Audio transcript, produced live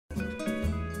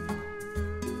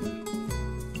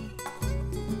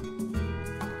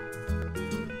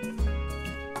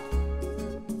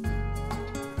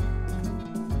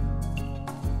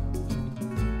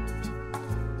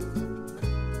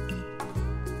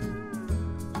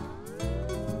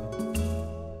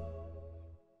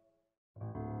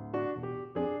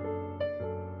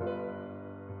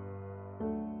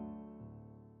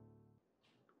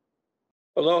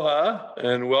Aloha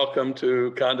and welcome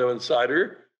to Condo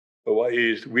Insider,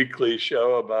 Hawaii's weekly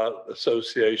show about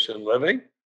association living.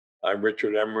 I'm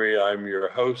Richard Emery. I'm your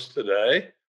host today,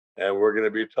 and we're going to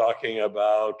be talking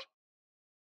about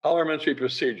parliamentary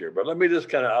procedure. But let me just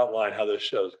kind of outline how this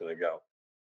show is going to go.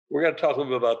 We're going to talk a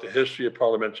little bit about the history of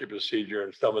parliamentary procedure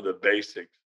and some of the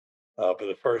basics for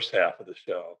the first half of the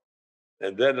show.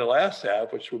 And then the last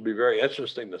half, which will be very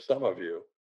interesting to some of you,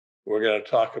 we're going to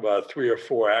talk about 3 or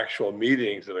 4 actual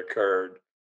meetings that occurred.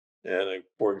 And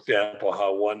for example,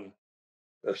 how one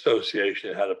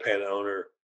association had to pay an owner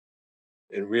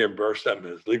and reimburse them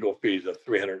his legal fees of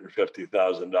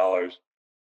 $350,000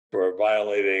 for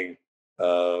violating,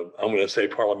 I'm going to say,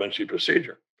 parliamentary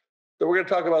procedure. So we're going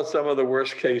to talk about some of the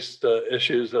worst case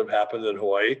issues that have happened in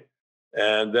Hawaii.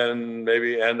 And then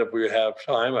maybe end, if we have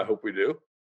time, I hope we do,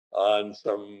 on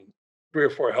some 3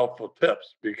 or 4 helpful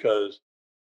tips, because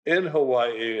in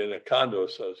Hawaii, in a condo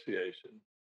association,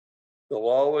 the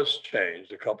law was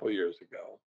changed a couple of years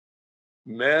ago,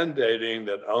 mandating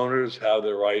that owners have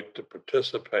the right to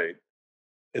participate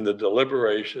in the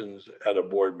deliberations at a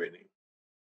board meeting.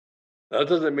 Now, that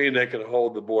doesn't mean they can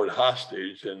hold the board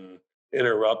hostage and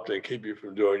interrupt and keep you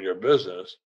from doing your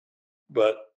business,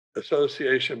 but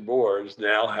association boards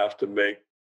now have to make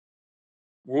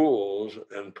rules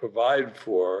and provide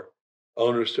for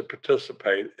owners to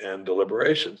participate in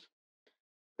deliberations.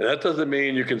 And that doesn't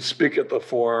mean you can speak at the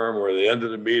forum or the end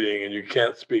of the meeting and you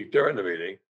can't speak during the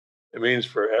meeting. It means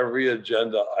for every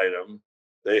agenda item,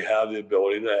 they have the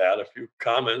ability to add a few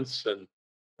comments. And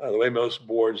the way most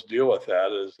boards deal with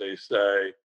that is they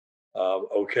say,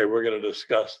 okay, we're going to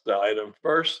discuss the item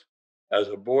first as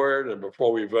a board. And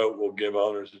before we vote, we'll give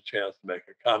owners a chance to make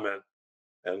a comment.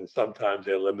 And sometimes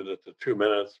they limit it to 2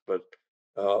 minutes, but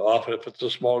often if it's a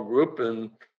small group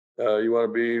and you want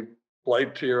to be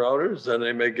polite to your owners, then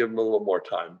they may give them a little more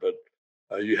time. But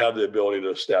you have the ability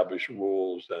to establish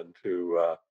rules and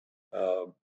to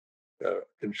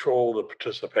control the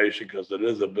participation, because it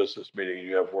is a business meeting.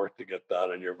 You have work to get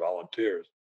done and you're volunteers.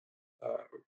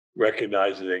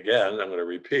 Recognizing again, I'm going to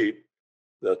repeat,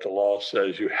 that the law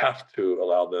says you have to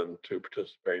allow them to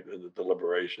participate in the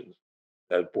deliberations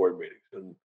at board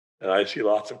meetings. And I see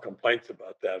lots of complaints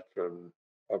about that from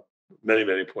many,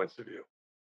 many points of view.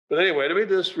 But anyway, let me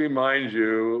just remind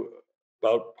you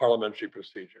about parliamentary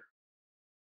procedure.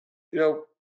 You know,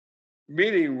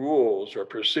 meeting rules or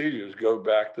procedures go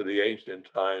back to the ancient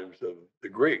times of the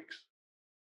Greeks.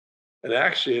 And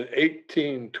actually in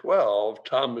 1812,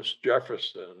 Thomas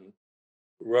Jefferson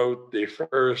wrote the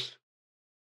first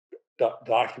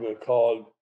document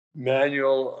called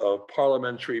Manual of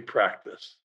Parliamentary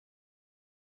Practice.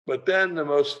 But then the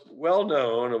most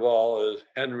well-known of all is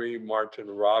Henry Martin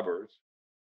Roberts,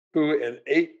 who in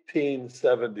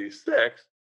 1876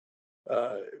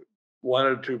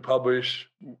 wanted to publish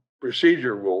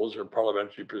procedure rules or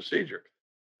parliamentary procedure.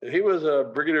 And he was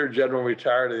a brigadier general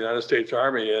retired in the United States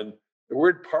Army, and the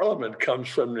word parliament comes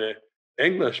from the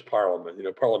English parliament. You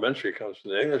know, parliamentary comes from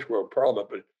the English word parliament,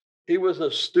 but he was a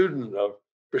student of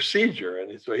procedure,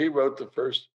 and so he wrote the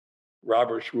first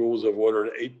Robert's Rules of Order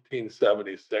in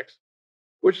 1876,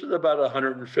 which is about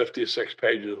 156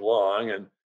 pages long. And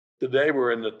today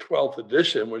we're in the 12th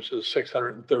edition, which is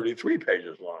 633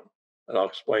 pages long. And I'll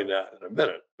explain that in a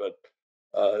minute. But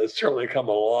it's certainly come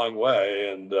a long way,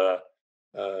 and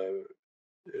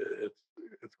it's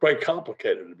quite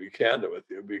complicated, to be candid with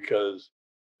you, because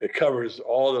it covers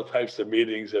all the types of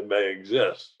meetings that may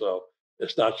exist. So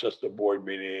it's not just a board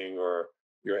meeting or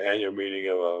your annual meeting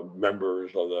of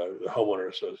members of the homeowner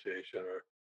association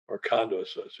or condo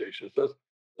association. So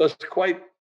that's quite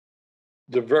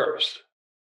diverse.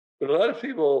 But a lot of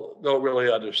people don't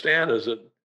really understand is that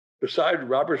besides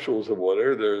Robert's Rules of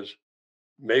Order, there's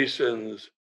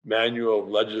Mason's Manual of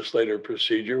Legislative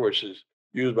Procedure, which is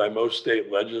used by most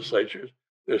state legislatures.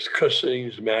 There's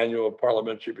Cushing's Manual of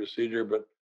Parliamentary Procedure, but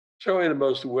certainly the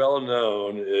most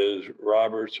well-known is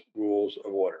Robert's Rules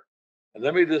of Order. And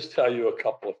let me just tell you a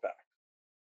couple of facts.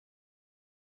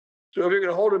 So if you're going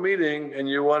to hold a meeting and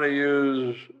you want to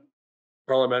use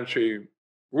parliamentary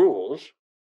rules,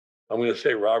 I'm going to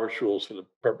say Robert's Rules for the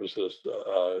purpose of this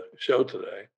show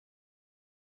today,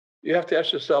 you have to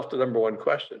ask yourself the number one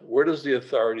question: where does the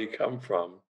authority come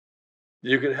from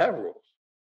you can have rules?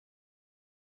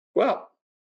 Well,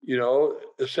 you know,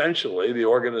 essentially the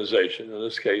organization, in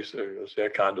this case, let's say a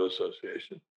condo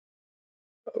association,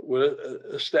 would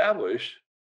establish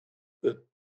that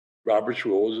Robert's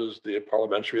Rules is the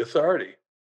parliamentary authority.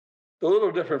 It's a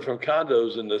little different from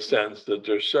condos in the sense that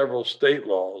there's several state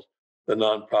laws, the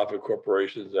Nonprofit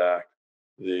Corporations Act,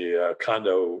 the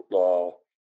condo law,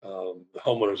 the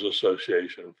Homeowners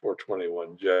Association,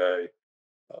 421J,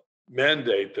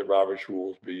 mandate that Robert's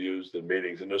rules be used in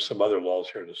meetings. And there's some other laws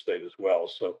here in the state as well.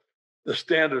 So the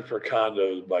standard for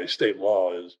condos by state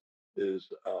law is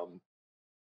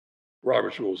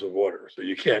Robert's Rules of Order. So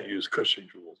you can't use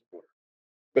Cushing's Rules of Order.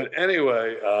 But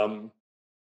anyway,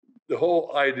 the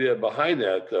whole idea behind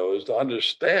that, though, is to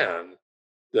understand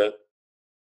that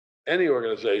any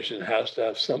organization has to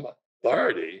have some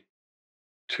authority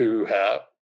to have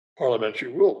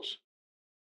parliamentary rules.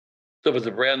 So if it's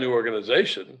a brand new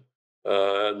organization,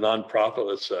 a nonprofit,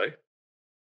 let's say,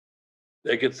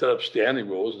 they can set up standing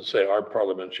rules and say our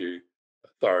parliamentary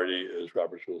authority is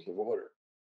Robert's Rules of Order.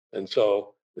 And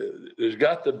so there's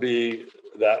got to be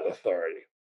that authority.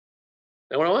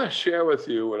 And what I want to share with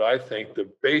you what I think the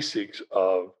basics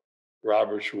of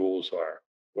Robert's Rules are,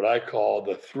 what I call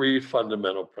the three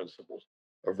fundamental principles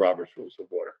of Robert's Rules of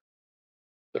Order.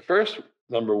 The first,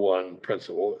 number one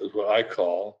principle is what I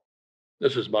call,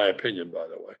 this is my opinion, by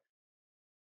the way,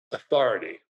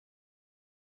 authority.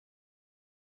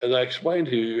 As I explained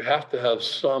to you, you have to have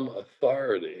some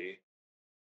authority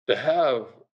to have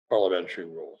parliamentary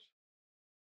rules.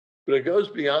 But it goes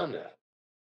beyond that.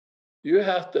 You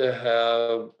have to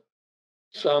have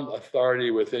some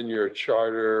authority within your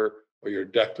charter or your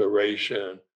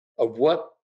declaration of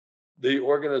what the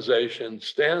organization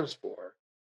stands for.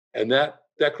 And that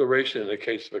declaration, in the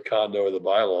case of a condo or the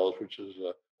bylaws, which is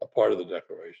a part of the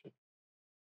declaration,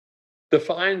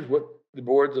 defines what the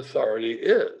board's authority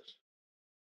is.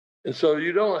 And so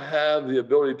you don't have the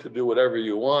ability to do whatever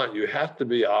you want. You have to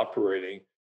be operating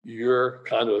your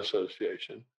condo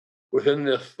association within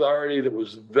the authority that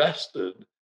was vested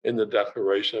in the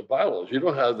Declaration of Bylaws. You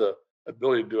don't have the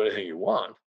ability to do anything you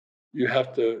want. You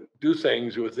have to do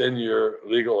things within your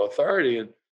legal authority. And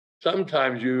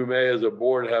sometimes you may, as a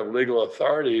board, have legal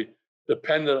authority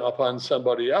dependent upon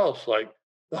somebody else, like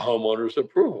the homeowner's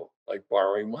approval, like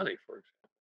borrowing money, for example.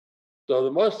 So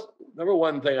the number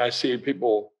one thing I see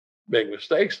people make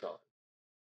mistakes on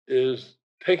is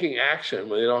taking action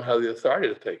when they don't have the authority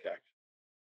to take action.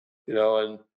 You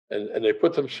know, and they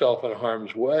put themselves in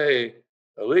harm's way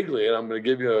illegally. And I'm going to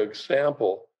give you an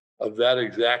example of that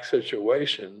exact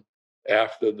situation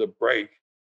after the break.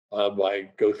 I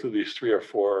go through these 3 or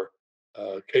 4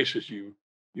 cases you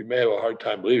may have a hard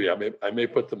time believing. I may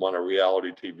put them on a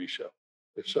reality TV show.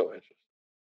 They're so interesting.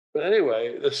 But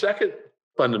anyway, the second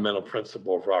fundamental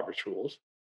principle of Robert's Rules,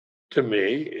 to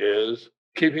me, is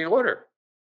keeping order.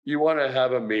 You want to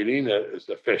have a meeting that is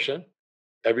efficient.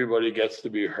 Everybody gets to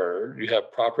be heard. You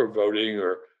have proper voting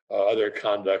or other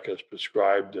conduct as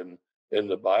prescribed in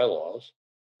the bylaws.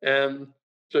 And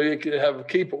so you can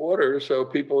keep order so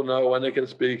people know when they can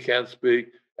speak, can't speak.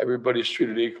 Everybody's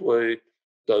treated equally.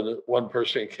 So that one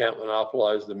person can't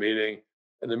monopolize the meeting.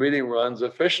 And the meeting runs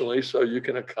efficiently so you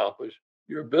can accomplish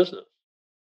your business.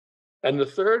 And the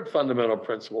third fundamental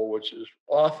principle, which is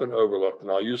often overlooked, and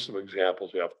I'll use some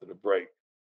examples after the break,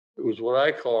 it was what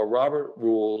I call Robert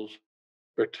Rules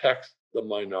protects the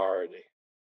minority.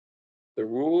 The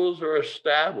rules are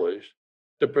established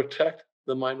to protect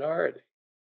the minority.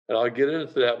 And I'll get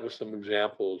into that with some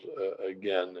examples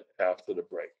again after the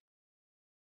break.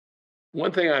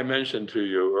 One thing I mentioned to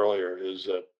you earlier is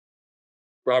that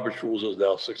Robert's Rules is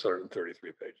now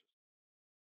 633 pages.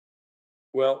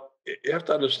 Well, you have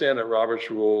to understand that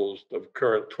Robert's Rules, the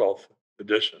current 12th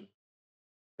edition,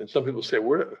 and some people say,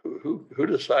 who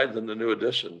decides on the new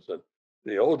editions? And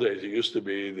in the old days, it used to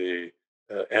be the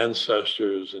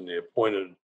ancestors and the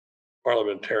appointed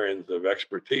parliamentarians of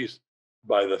expertise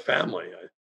by the family.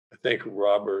 I think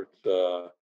Robert,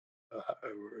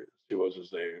 he was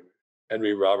his name,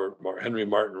 Henry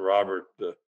Martin Robert,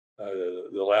 the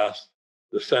last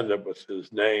descendant with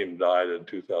his name, died in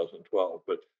 2012.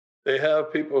 But they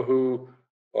have people who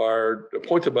are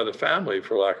appointed by the family,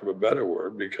 for lack of a better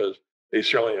word, because they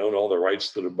certainly own all the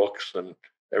rights to the books and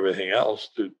everything else,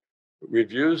 to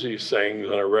reviews these things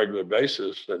on a regular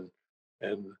basis and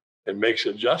makes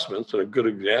adjustments. And a good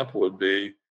example would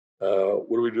be, what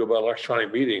do we do about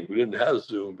electronic meetings? We didn't have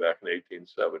Zoom back in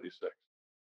 1876.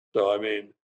 So, I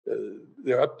mean,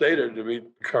 they're updated to meet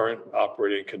current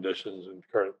operating conditions and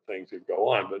current things that go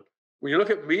on. But when you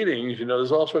look at meetings, you know,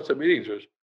 there's all sorts of meetings. There's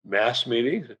mass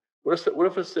meetings. What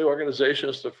if it's the organization,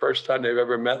 it's the first time they've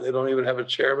ever met, they don't even have a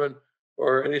chairman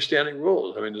or any standing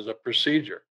rules? I mean, there's a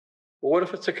procedure. Well, what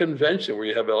if it's a convention where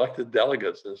you have elected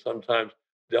delegates and sometimes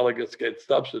delegates get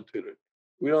substituted?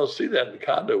 We don't see that in the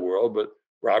condo world, but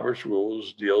Robert's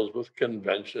Rules deals with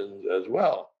conventions as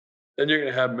well. Then you're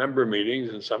going to have member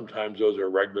meetings, and sometimes those are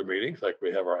regular meetings, like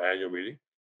we have our annual meeting,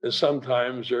 and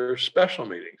sometimes they're special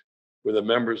meetings. where the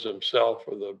members themselves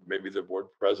or maybe the board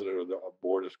president or the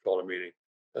board has called a meeting,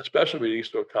 a special meetings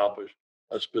to accomplish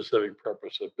a specific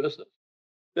purpose of business.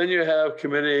 Then you have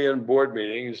committee and board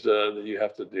meetings that you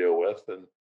have to deal with,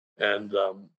 and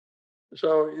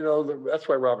so that's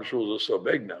why Robert's Rules are so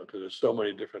big now, because there's so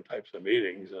many different types of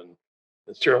meetings, and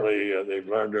certainly they've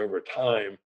learned over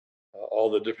time all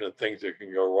the different things that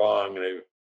can go wrong, and they've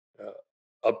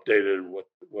updated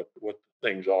what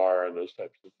things are and those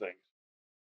types of things.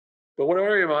 But what I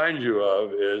want to remind you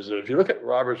of is that if you look at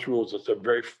Robert's Rules, it's a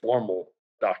very formal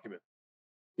document.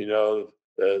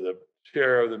 The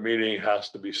chair of the meeting has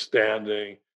to be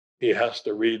standing. He has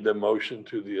to read the motion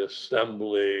to the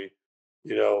assembly.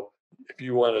 If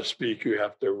you want to speak, you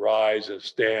have to rise and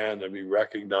stand and be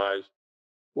recognized.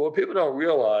 Well, what people don't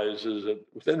realize is that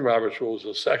within Robert's Rules is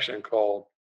a section called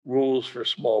Rules for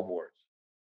Small Boards.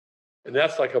 And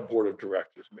that's like a board of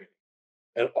directors meeting.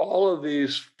 And all of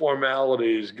these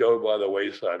formalities go by the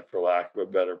wayside, for lack of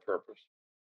a better purpose,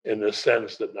 in the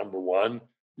sense that, number one,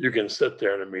 you can sit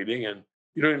there in a meeting and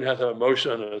you don't even have to have a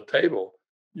motion on the table.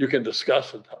 You can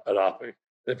discuss a topic.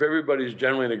 If everybody's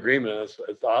generally in agreement,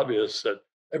 it's obvious that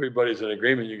everybody's in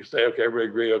agreement. You can say, okay, everybody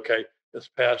agree, okay, it's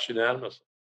passed unanimously.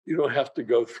 You don't have to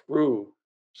go through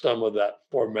some of that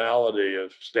formality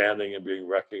of standing and being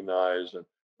recognized, and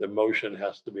the motion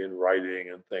has to be in writing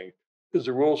and things. Because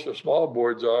the rules for small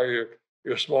boards are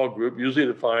your small group, usually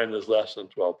defined as less than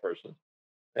 12 persons.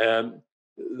 And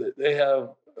they have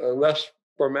less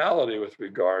formality with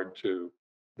regard to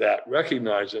that.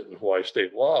 Recognize it in Hawaii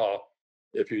state law.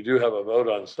 If you do have a vote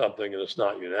on something and it's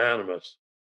not unanimous,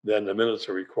 then the minutes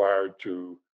are required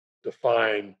to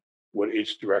define what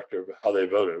each director, how they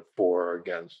voted for or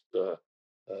against the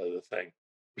thing,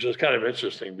 which is kind of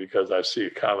interesting because I see a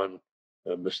common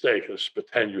mistake is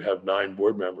pretend you have 9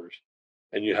 board members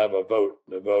and you have a vote.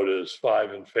 The vote is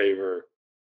 5 in favor,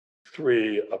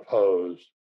 3 opposed,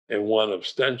 and 1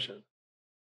 abstention.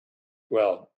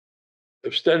 Well,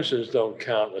 abstentions don't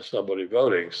count as somebody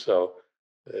voting. So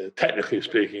technically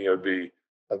speaking, it would be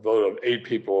a vote of 8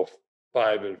 people,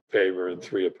 5 in favor and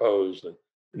 3 opposed. And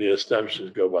the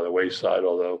abstentions go by the wayside,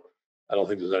 although I don't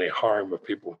think there's any harm if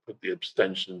people put the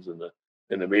abstentions in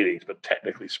the meetings. But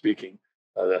technically speaking,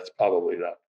 that's probably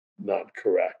not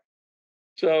correct.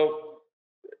 So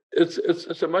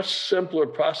it's a much simpler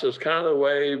process, kind of the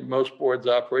way most boards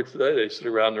operate today. They sit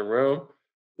around the room,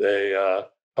 they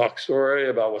talk story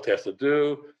about what they have to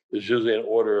do. There's usually an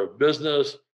order of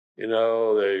business.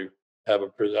 They have a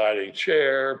presiding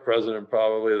chair, president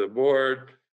probably of the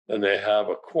board, and they have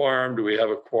a quorum. Do we have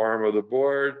a quorum of the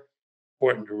board?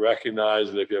 Important to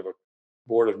recognize that if you have a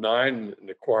board of 9 and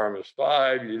the quorum is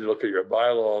 5, you need to look at your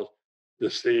bylaws to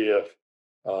see if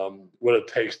what it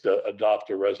takes to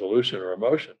adopt a resolution or a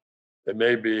motion. It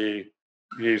may be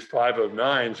you need 5 of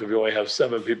 9, so if you only have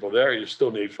 7 people there, you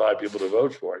still need 5 people to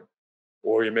vote for it.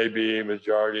 Or you may be a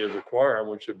majority of the quorum,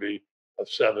 which would be of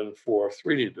 7, 4,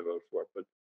 3 need to vote for it. But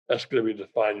that's going to be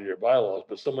defined in your bylaws.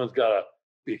 But someone's got to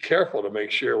be careful to make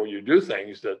sure when you do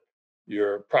things that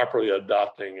you're properly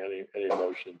adopting any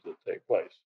motions that take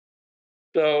place.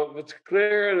 So it's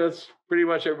clear, and it's pretty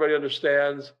much everybody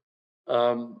understands.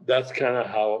 That's kind of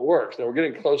how it works. Now we're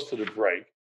getting close to the break,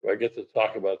 where I get to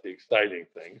talk about the exciting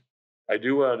things. I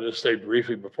do want to just say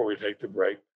briefly before we take the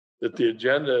break that the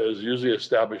agenda is usually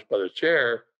established by the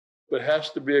chair, but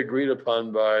has to be agreed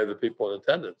upon by the people in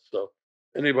attendance. So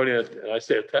anybody, and I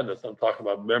say attendance, I'm talking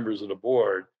about members of the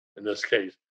board in this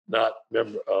case, not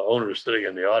owners sitting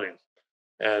in the audience.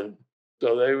 And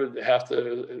so they would have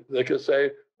to, they could say,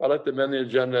 I'd like to amend the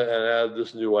agenda and add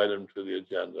this new item to the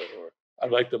agenda, or I'd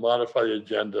like to modify the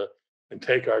agenda and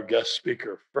take our guest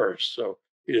speaker first. So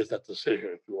he doesn't have to sit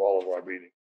here through all of our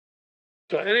meetings.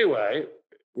 So anyway,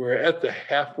 we're at the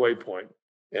halfway point,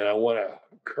 and I want to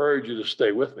encourage you to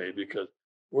stay with me because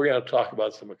we're going to talk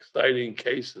about some exciting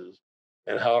cases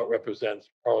and how it represents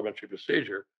parliamentary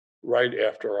procedure right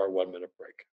after our 1-minute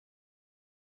break.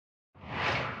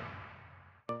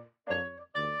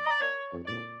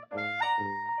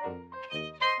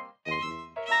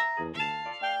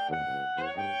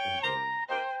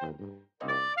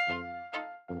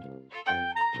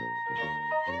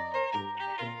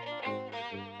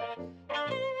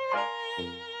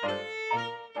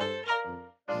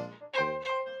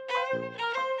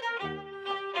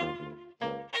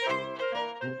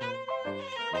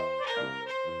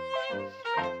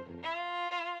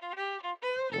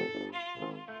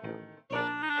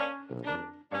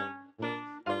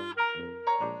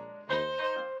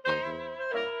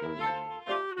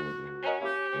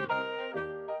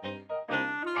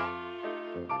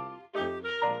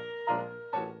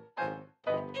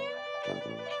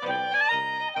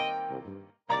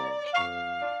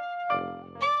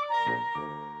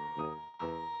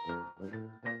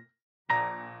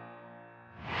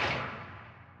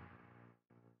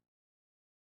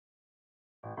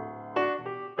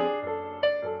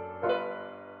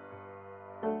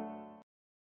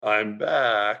 I'm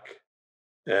back,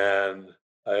 and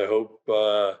I hope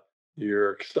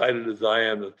you're excited as I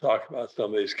am to talk about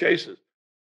some of these cases.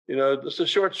 You know, it's a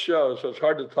short show, so it's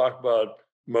hard to talk about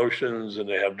motions, and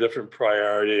they have different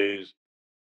priorities.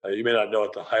 You may not know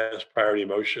what the highest priority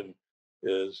motion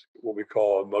is, what we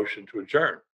call a motion to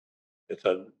adjourn. It's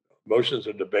a Motions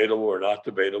are debatable or not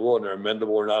debatable, and they're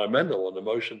amendable or not amendable. And the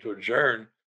motion to adjourn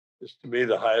is, to me,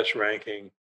 the highest ranking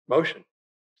motion.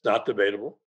 It's not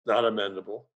debatable, not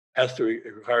amendable,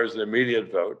 it requires an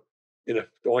immediate vote. And it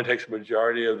only takes a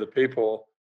majority of the people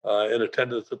in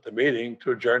attendance at the meeting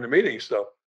to adjourn the meeting. So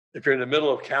if you're in the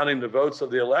middle of counting the votes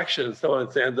of the election and someone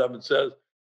stands up and says,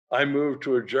 I move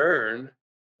to adjourn,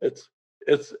 it's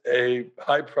it's a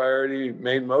high priority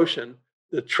main motion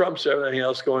that trumps everything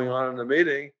else going on in the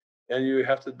meeting, and you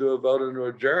have to do a vote and to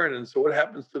adjourn. And so what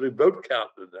happens to the vote count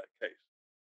in that case?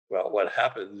 Well, what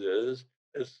happens is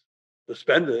it's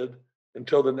suspended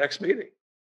until the next meeting.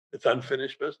 It's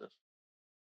unfinished business.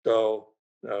 So,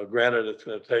 granted, it's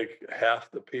going to take half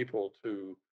the people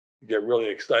to get really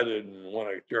excited and want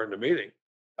to adjourn the meeting.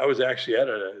 I was actually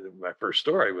my first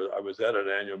story was I was at an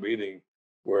annual meeting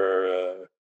where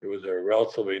it was a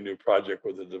relatively new project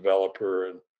with a developer,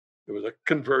 and it was a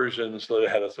conversion, so they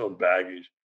had its own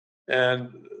baggage.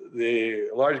 And the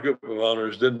large group of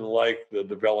owners didn't like the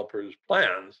developer's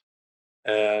plans,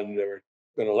 and they were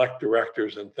going to elect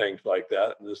directors and things like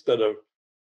that. And instead of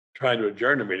trying to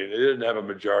adjourn the meeting, they didn't have a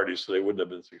majority, so they wouldn't have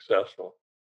been successful.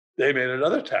 They made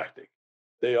another tactic.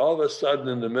 They all of a sudden,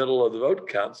 in the middle of the vote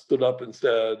count, stood up and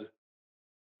said,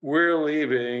 we're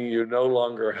leaving, you no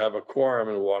longer have a quorum,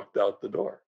 and walked out the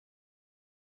door.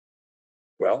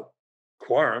 Well,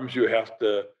 quorums, you have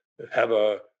to have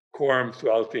a quorum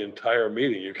throughout the entire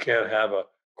meeting. You can't have a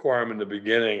quorum in the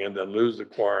beginning and then lose the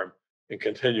quorum and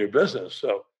continue business.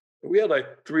 So we had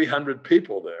like 300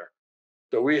 people there.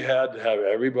 So we had to have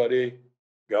everybody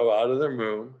go out of the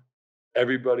room,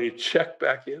 everybody check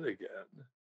back in again.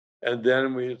 And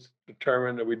then we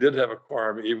determined that we did have a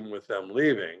quorum even with them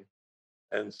leaving.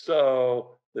 And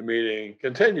so the meeting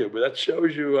continued. But that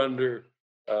shows you under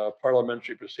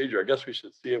parliamentary procedure. I guess we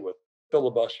should see it with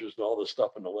filibusters and all this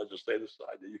stuff on the legislative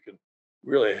side, that you can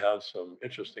really have some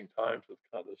interesting times with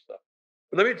condo stuff.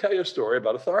 But let me tell you a story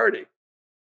about authority.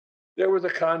 There was a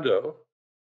condo,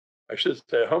 I should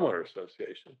say a homeowner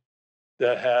association,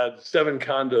 that had 7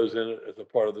 condos in it as a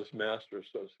part of this master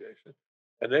association.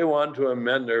 And they wanted to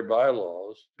amend their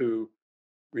bylaws to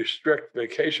restrict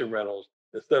vacation rentals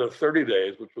instead of 30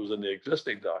 days, which was in the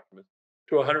existing document,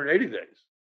 to 180 days.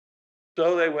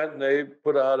 So they went and they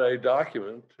put out a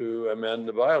document to amend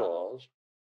the bylaws,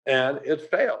 and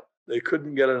it failed. They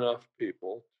couldn't get enough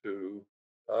people to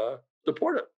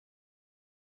support it.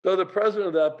 So the president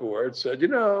of that board said,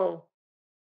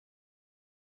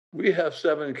 we have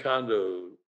 7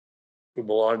 condos who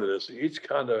belong to this. Each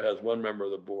condo has 1 member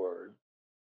of the board.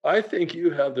 I think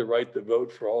you have the right to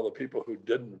vote for all the people who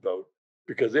didn't vote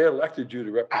because they elected you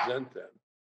to represent them.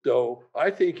 So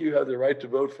I think you have the right to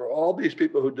vote for all these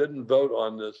people who didn't vote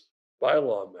on this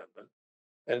bylaw amendment.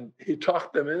 And he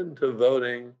talked them into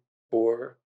voting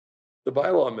for the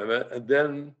bylaw amendment, and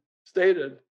then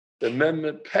stated the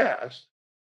amendment passed.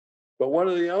 But one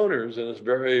of the owners, and it's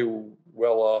very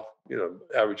well off,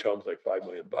 average home's like $5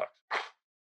 million,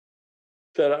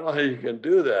 said, I don't know how you can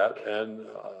do that, and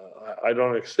I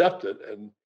don't accept it.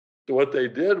 And so what they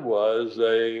did was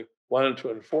they wanted to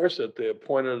enforce it. They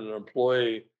appointed an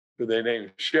employee who they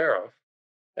named sheriff,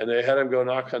 and they had him go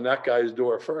knock on that guy's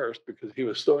door first because he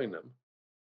was suing them.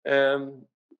 And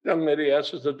the young lady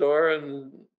answers the door,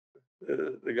 and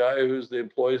the guy who's the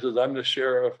employee says, I'm the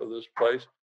sheriff of this place.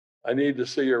 I need to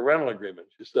see your rental agreement.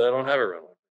 She said, I don't have a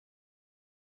rental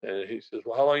agreement. And he says,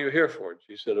 well, how long are you here for? And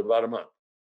she said, about a month.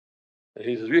 And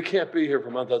he says, you can't be here for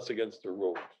a month. That's against the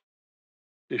rules.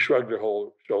 She shrugged her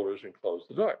whole shoulders and closed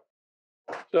the door.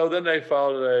 So then they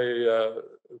filed a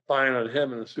fine on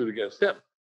him and a suit against him.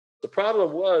 The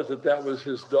problem was that was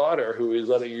his daughter who he's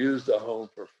letting use the home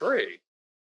for free.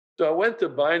 So I went to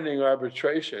binding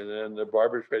arbitration, and the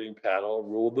arbitrating panel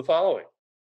ruled the following.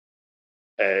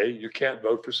 A, you can't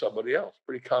vote for somebody else.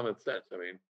 Pretty common sense. I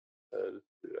mean,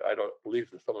 I don't believe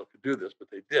that someone could do this, but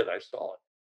they did. I saw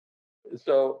it. And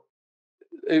so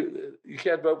you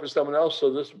can't vote for someone else.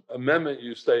 So this amendment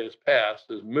you say is passed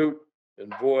is moot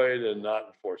and void and not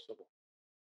enforceable.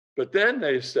 But then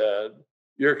they said,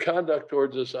 your conduct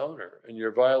towards this owner and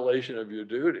your violation of your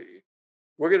duty,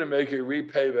 we're going to make you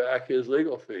repay back his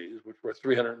legal fees, which were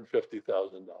 $350,000.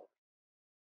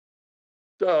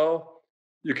 So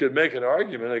you could make an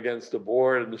argument against the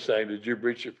board and saying, did you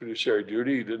breach your fiduciary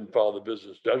duty? You didn't follow the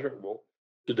business judgment rule.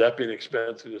 Should that be an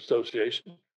expense to the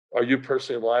association? are you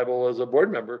personally liable as a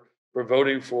board member for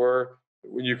voting for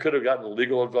when you could have gotten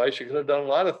legal advice? You could have done a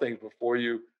lot of things before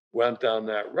you went down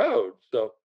that road.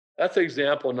 So that's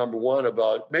example number one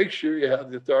about make sure you have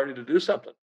the authority to do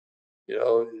something. You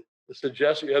know, to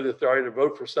suggest you have the authority to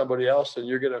vote for somebody else and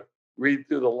you're going to read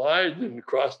through the lines and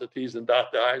cross the T's and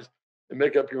dot the I's and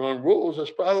make up your own rules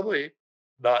is probably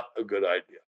not a good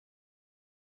idea.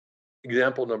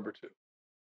 Example number two.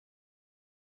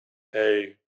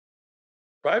 A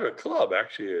private club,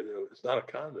 actually, it's not a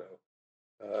condo,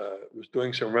 was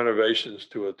doing some renovations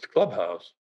to its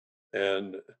clubhouse.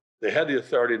 And they had the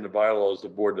authority in the bylaws, the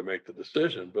board, to make the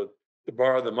decision. But to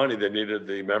borrow the money, they needed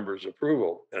the members'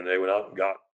 approval. And they went out and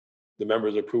got the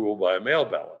members' approval by a mail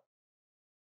ballot.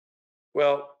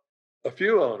 Well, a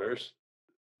few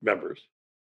members,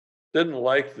 didn't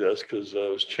like this because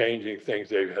it was changing things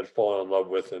they had fallen in love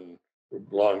with and were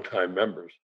longtime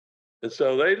members. And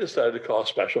so they decided to call a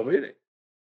special meeting.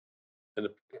 And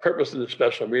the purpose of the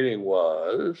special meeting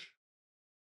was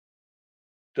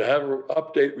to have an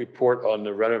update report on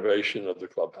the renovation of the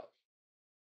clubhouse.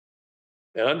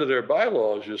 And under their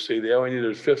bylaws, you see, they only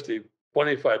needed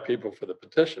 25 people for the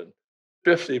petition,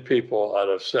 50 people out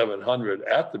of 700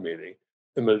 at the meeting.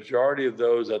 The majority of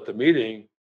those at the meeting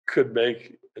could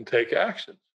make and take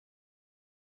actions.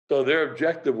 So their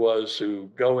objective was to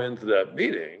go into that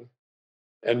meeting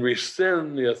and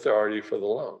rescind the authority for the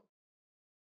loan.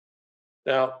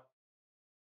 Now,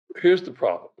 here's the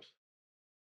problems.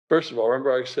 First of all,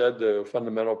 remember I said the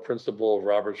fundamental principle of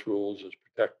Robert's rules is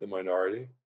protect the minority?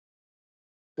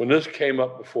 When this came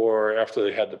up after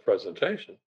they had the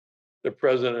presentation, the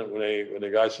president, when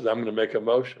the guy said, I'm going to make a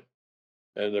motion,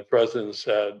 and the president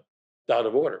said, it's out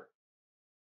of order.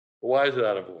 Why is it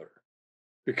out of order?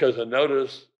 Because a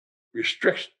notice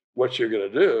restricts what you're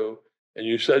going to do, and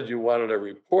you said you wanted a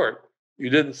report. You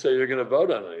didn't say you're going to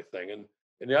vote on anything. And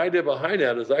the idea behind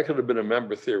that is I could have been a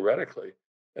member theoretically,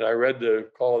 and I read the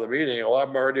call of the meeting. Oh,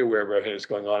 I'm already aware of everything that's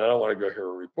going on. I don't want to go hear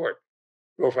a report.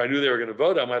 Or if I knew they were going to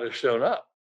vote, I might have shown up.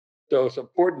 So it's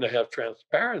important to have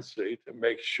transparency to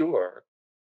make sure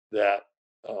that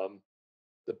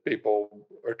the people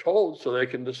are told so they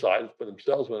can decide for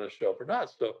themselves whether to show up or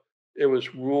not. So it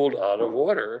was ruled out of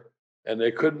order and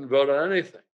they couldn't vote on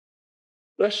anything.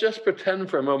 Let's just pretend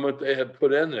for a moment they had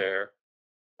put in there,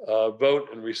 vote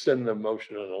and rescind the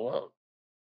motion and the loan.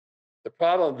 The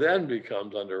problem then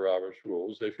becomes under Robert's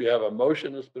rules, if you have a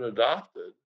motion that's been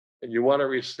adopted and you want to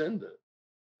rescind it,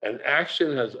 and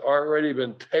action has already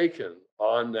been taken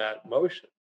on that motion,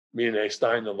 meaning they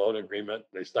signed the loan agreement,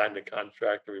 they signed the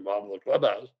contract to remodel the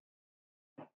clubhouse,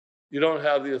 you don't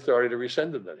have the authority to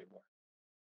rescind it anymore.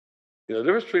 You know, the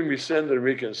difference between rescind and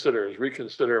reconsider is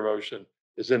reconsider a motion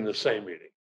is in the same meeting.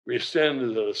 Rescind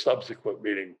is at a subsequent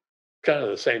meeting, kind of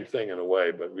the same thing in a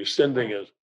way, but rescinding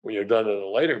is when you're done in a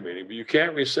later meeting, but you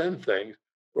can't rescind things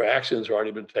where actions have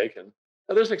already been taken.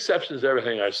 Now, there's exceptions to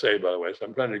everything I say, by the way, so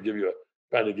I'm trying to give you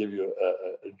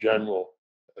a general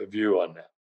view on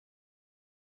that.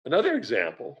 Another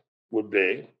example would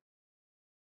be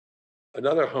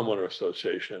another homeowner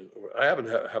association. I happen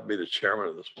to be the chairman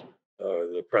of this,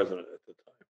 the president at the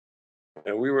time.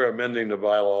 And we were amending the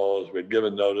bylaws. We'd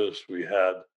given notice. We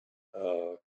had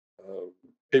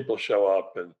people show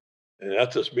up. And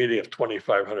at this meeting of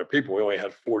 2,500 people, we only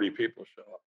had 40 people show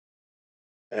up.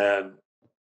 And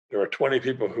there were 20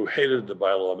 people who hated the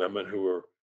bylaw amendment who were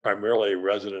primarily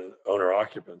resident owner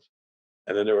occupants.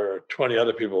 And then there were 20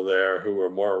 other people there who were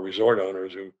more resort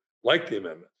owners who liked the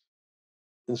amendments.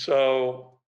 And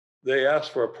so they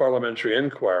asked for a parliamentary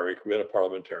inquiry. We had a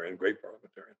parliamentarian, great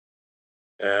parliamentarian.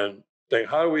 And saying,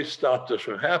 how do we stop this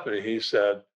from happening? He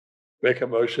said, make a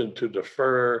motion to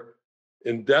defer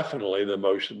indefinitely the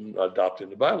motion adopting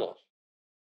the bylaws.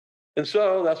 And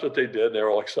so that's what they did. They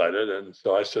were all excited. And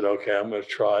so I said, okay, I'm going to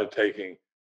try taking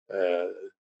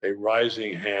a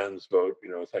rising hands vote. You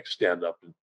know, it's like stand up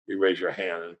and you raise your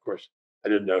hand. And of course, I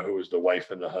didn't know who was the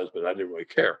wife and the husband. I didn't really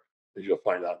care, as you'll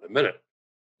find out in a minute.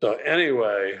 So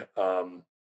anyway, I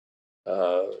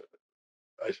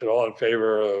said, all in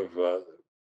favor of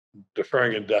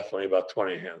deferring indefinitely, about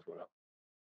 20 hands went up.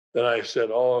 Then I said,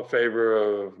 all in favor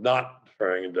of not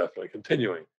deferring indefinitely,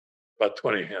 continuing, about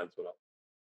 20 hands went up.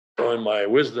 So in my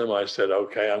wisdom, I said,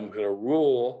 okay, I'm going to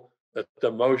rule that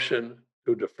the motion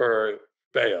to defer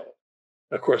failed.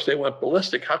 Of course, they went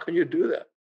ballistic. How can you do that?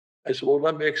 I said, well,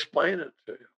 let me explain it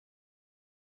to you.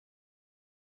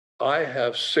 I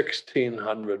have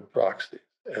 1,600 proxies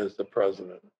as the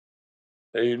president.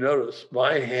 And you notice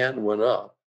my hand went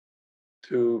up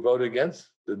to vote against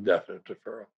the indefinite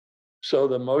deferral. So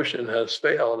the motion has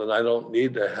failed, and I don't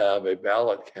need to have a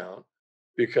ballot count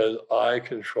because I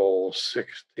control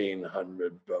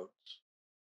 1,600 votes.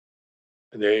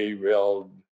 And they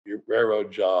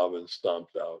railroad job and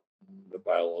stomped out. The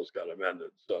bylaws got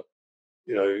amended. So,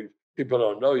 people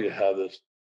don't know you have this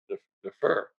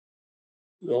defer.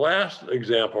 The last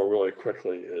example, really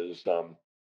quickly, is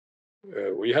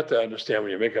well, you have to understand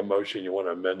when you make a motion, you want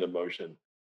to amend a motion.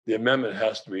 The amendment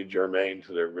has to be germane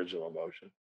to the original motion.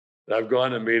 And I've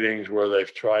gone to meetings where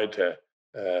they've tried to,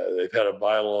 they've had a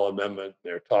bylaw amendment,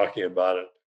 they're talking about it,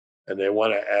 and they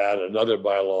want to add another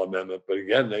bylaw amendment, but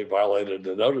again, they violated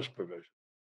the notice provision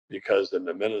because in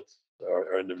the minutes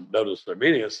or in the notice of the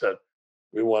meeting, it said,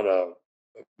 we want to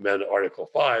amend Article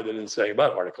 5. They didn't say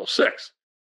about Article 6.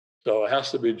 So it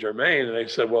has to be germane. And they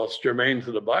said, well, it's germane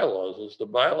to the bylaws. It's the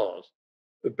bylaws.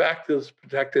 But back to this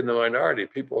protecting the minority,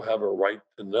 people have a right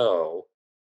to know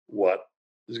what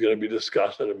is going to be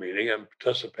discussed at a meeting and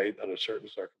participate under certain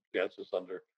circumstances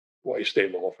under Hawaii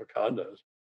state law for condos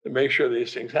to make sure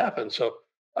these things happen. So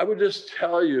I would just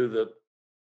tell you that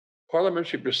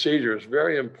parliamentary procedure is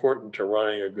very important to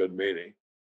running a good meeting.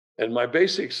 And my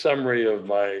basic summary of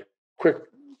my quick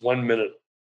 1 minute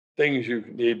things you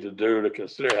need to do to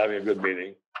consider having a good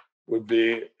meeting would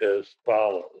be as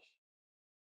follows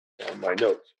on my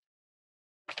notes.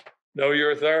 Know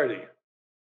your authority.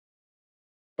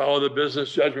 Follow the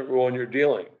business judgment rule in your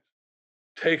dealings.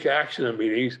 Take action in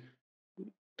meetings.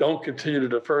 Don't continue to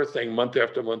defer things month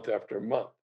after month after month.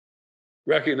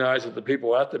 Recognize that the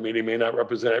people at the meeting may not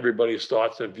represent everybody's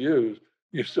thoughts and views.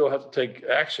 You still have to take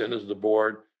action as the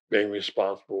board being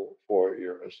responsible for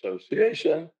your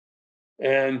association.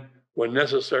 And when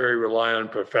necessary, rely on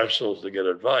professionals to get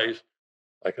advice,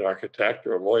 like an architect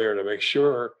or a lawyer, to make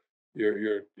sure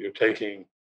you're taking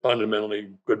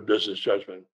fundamentally good business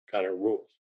judgment kind of rules.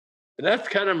 And that's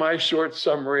kind of my short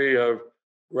summary of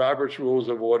Robert's Rules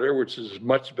of Order, which is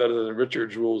much better than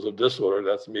Richard's Rules of Disorder.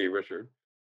 That's me, Richard.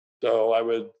 So I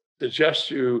would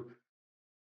suggest you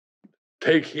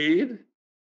take heed,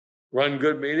 run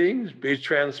good meetings, be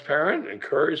transparent,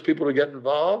 encourage people to get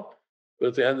involved. But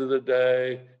at the end of the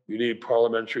day, you need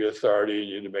parliamentary authority.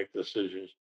 You need to make decisions,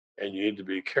 and you need to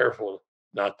be careful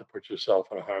not to put yourself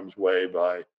in harm's way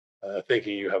by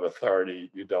thinking you have authority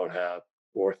you don't have,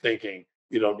 or thinking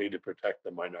you don't need to protect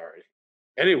the minority.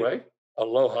 Anyway,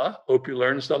 aloha. Hope you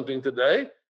learned something today,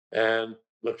 and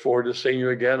look forward to seeing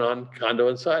you again on Condo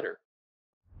Insider.